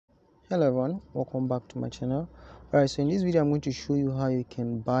Hello everyone, welcome back to my channel. Alright, so in this video I'm going to show you how you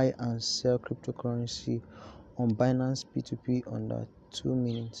can buy and sell cryptocurrency on Binance P2P under 2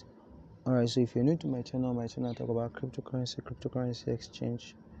 minutes. Alright, so if you're new to my channel I talk about cryptocurrency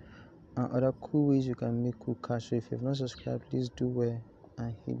exchange and other cool ways you can make cool cash. So if you've not subscribed, please do well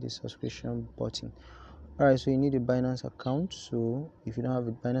and hit the subscription button. Alright, so you need a Binance account. So if you don't have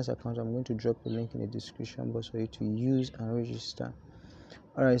a Binance account, I'm going to drop a link in the description box for you to use and register.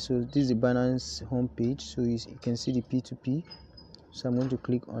 Alright, so this is the Binance homepage. So you can see the P2P. So I'm going to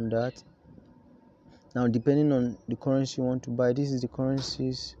click on that. Now, depending on the currency you want to buy, this is the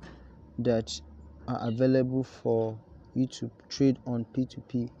currencies that are available for you to trade on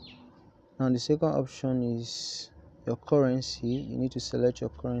P2P. Now, the second option is your currency. You need to select your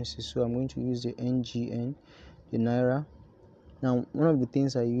currency. So I'm going to use the NGN, the Naira. Now, one of the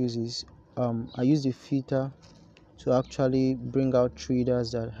things I use is I use the filter to actually bring out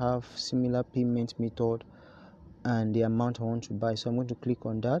traders that have similar payment method and the amount I want to buy. So I'm going to click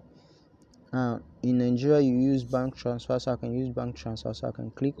on that. Now in Nigeria you use bank transfer, so I can use bank transfer. So I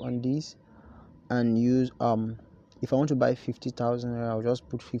can click on this and use if I want to buy 50,000 naira, I'll just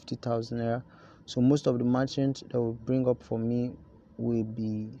put 50,000 naira. So most of the merchants that will bring up for me will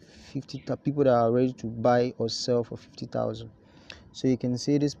be people that are ready to buy or sell for 50,000. So you can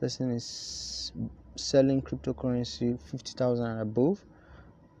see this person is selling cryptocurrency 50,000 and above,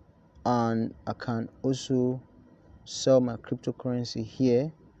 and I can also sell my cryptocurrency here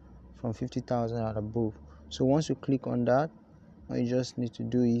from 50,000 and above. So once you click on that, what you just need to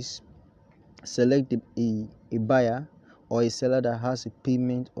do is select a buyer or a seller that has a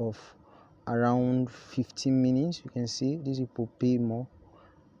payment of around 15 minutes. You can see these people pay more,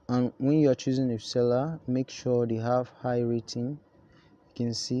 and when you are choosing a seller, make sure they have high rating. You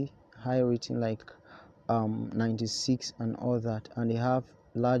can see high rating like 96 and all that, and they have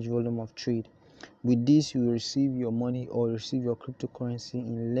large volume of trade. With this, you will receive your money or receive your cryptocurrency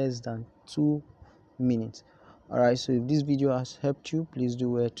in less than 2 minutes. Alright, so if this video has helped you, please do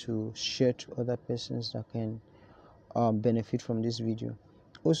well to share to other persons that can benefit from this video.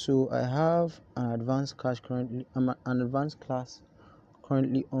 Also, I have an advanced class currently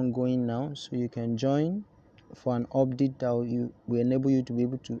ongoing now, so you can join for an update that will enable you to be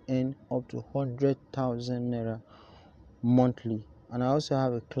able to earn up to 100,000 naira monthly. And I also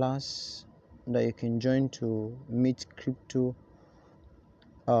have a class that you can join to meet crypto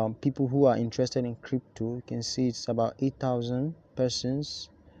people who are interested in crypto. You can see it's about 8,000 persons,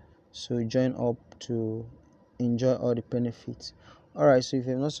 so join up to enjoy all the benefits. Alright, so if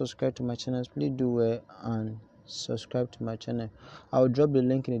you have not subscribed to my channel, please do well and subscribe to my channel. I'll drop the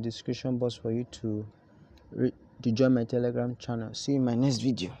link in the description box for you to join my Telegram channel. See you in my next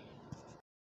video.